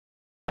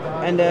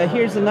And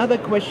here's another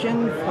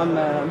question from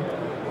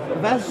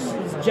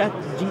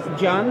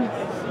vasjartigian.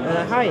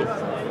 Hi.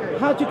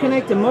 How to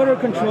connect a motor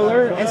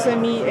controller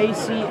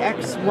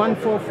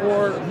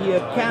STMicroelectronics via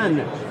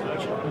CAN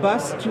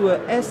bus to a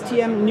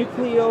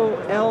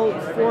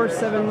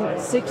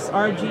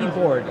STMicroelectronics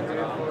board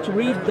to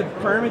read the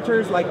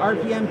parameters like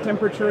RPM,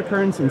 temperature,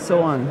 currents, and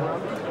so on.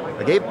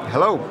 Okay,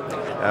 hello.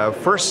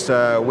 First,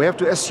 we have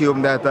to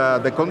assume that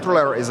the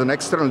controller is an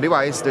external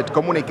device that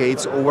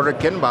communicates over a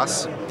CAN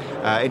bus.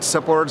 It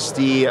supports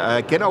the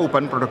CAN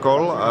open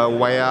protocol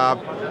via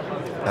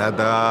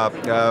the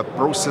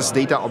process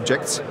data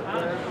objects.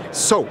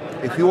 So,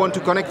 if you want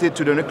to connect it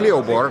to the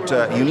Nucleo board,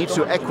 you need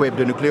to equip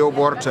the Nucleo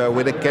board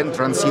with a CAN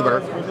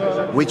transceiver,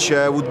 which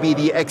would be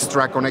the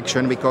extra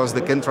connection because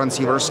the CAN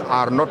transceivers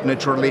are not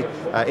naturally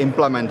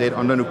implemented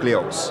on the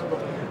Nucleos.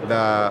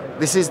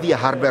 This is the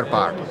hardware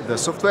part. The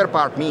software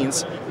part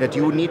means that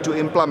you need to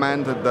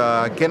implement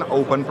the CAN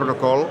open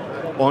protocol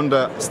on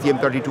the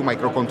STM32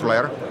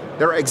 microcontroller.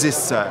 There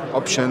exists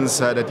options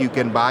that you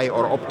can buy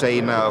or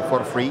obtain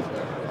for free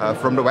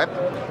from the web.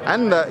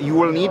 And you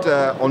will need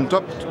on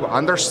top to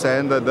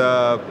understand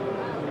the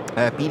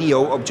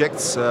PDO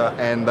objects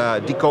and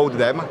decode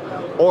them,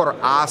 or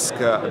ask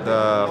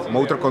the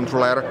motor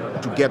controller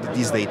to get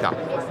this data.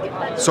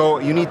 So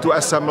you need to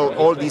assemble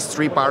all these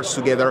three parts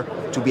together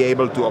to be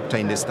able to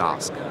obtain this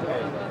task.